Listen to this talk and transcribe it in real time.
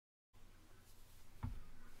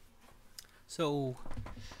So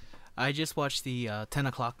I just watched the 10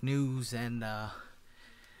 o'clock news, and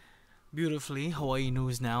beautifully,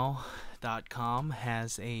 HawaiiNewsNow.com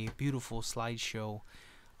has a beautiful slideshow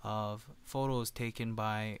of photos taken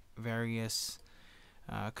by various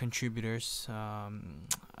contributors.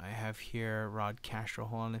 I have here Rod Castro.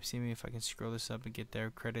 Hold on, let's see me if I can scroll this up and get their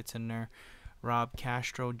credits in there. Rob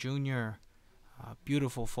Castro Jr.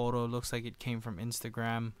 Beautiful photo. Looks like it came from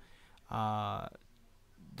Instagram.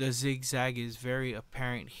 The zigzag is very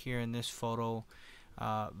apparent here in this photo.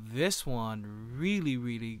 This one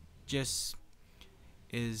really just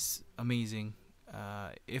is amazing.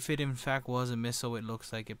 If it in fact was a missile, it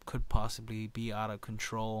looks like it could possibly be out of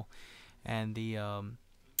control, and the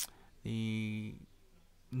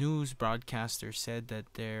news broadcaster said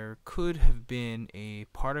that there could have been a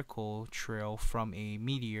particle trail from a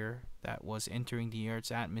meteor that was entering the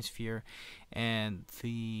Earth's atmosphere, and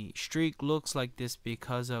the streak looks like this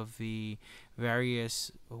because of the various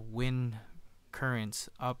wind currents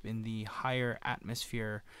up in the higher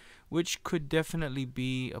atmosphere, which could definitely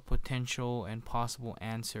be a potential and possible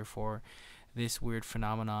answer for this weird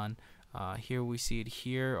phenomenon. Here we see it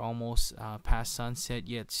here, almost past sunset,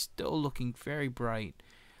 yet still looking very bright.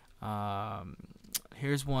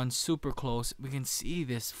 Here's one super close. We can see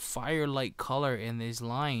this firelight color in these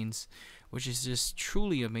lines, which is just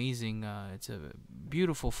truly amazing. It's a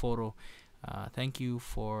beautiful photo. Thank you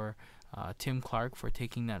for Tim Clark for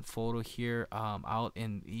taking that photo here out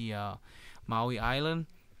in the Maui Island.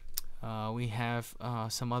 We have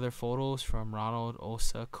some other photos from Ronald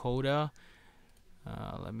Osakoda.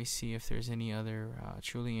 Let me see if there's any other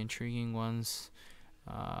truly intriguing ones.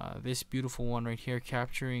 This beautiful one right here,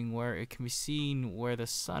 capturing where it can be seen where the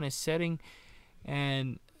sun is setting,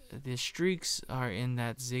 and the streaks are in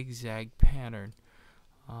that zigzag pattern.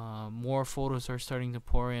 More photos are starting to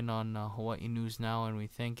pour in on Hawaii News Now, and we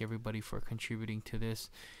thank everybody for contributing to this.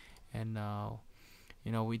 And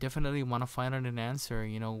we definitely want to find out an answer.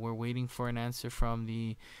 We're waiting for an answer from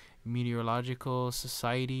the Meteorological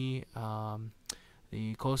Society.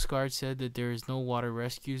 The Coast Guard said that there is no water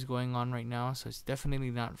rescues going on right now, so it's definitely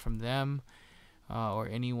not from them or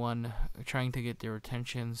anyone trying to get their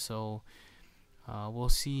attention. So we'll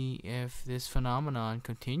see if this phenomenon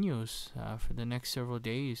continues for the next several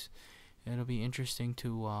days. It'll be interesting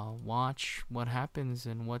to watch what happens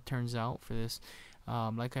and what turns out for this.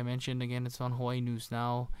 Like I mentioned, again, it's on Hawaii News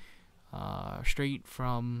Now, straight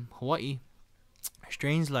from Hawaii.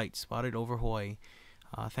 Strange light spotted over Hawaii.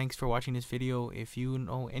 Thanks for watching this video. If you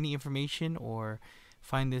know any information or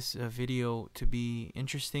find this video to be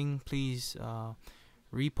interesting, please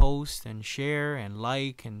repost and share and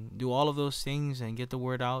like and do all of those things and get the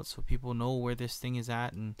word out so people know where this thing is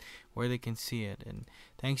at and where they can see it. And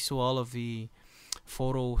thanks to all of the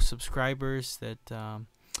photo subscribers that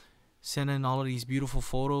send in all of these beautiful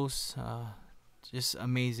photos. Just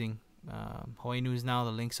amazing. Hawaii News Now,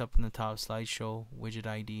 the link's up in the top, slideshow, widget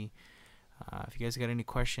ID. If you guys got any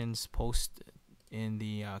questions, post in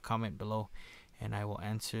the comment below, and I will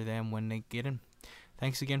answer them when they get in.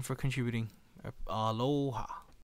 Thanks again for contributing. Aloha.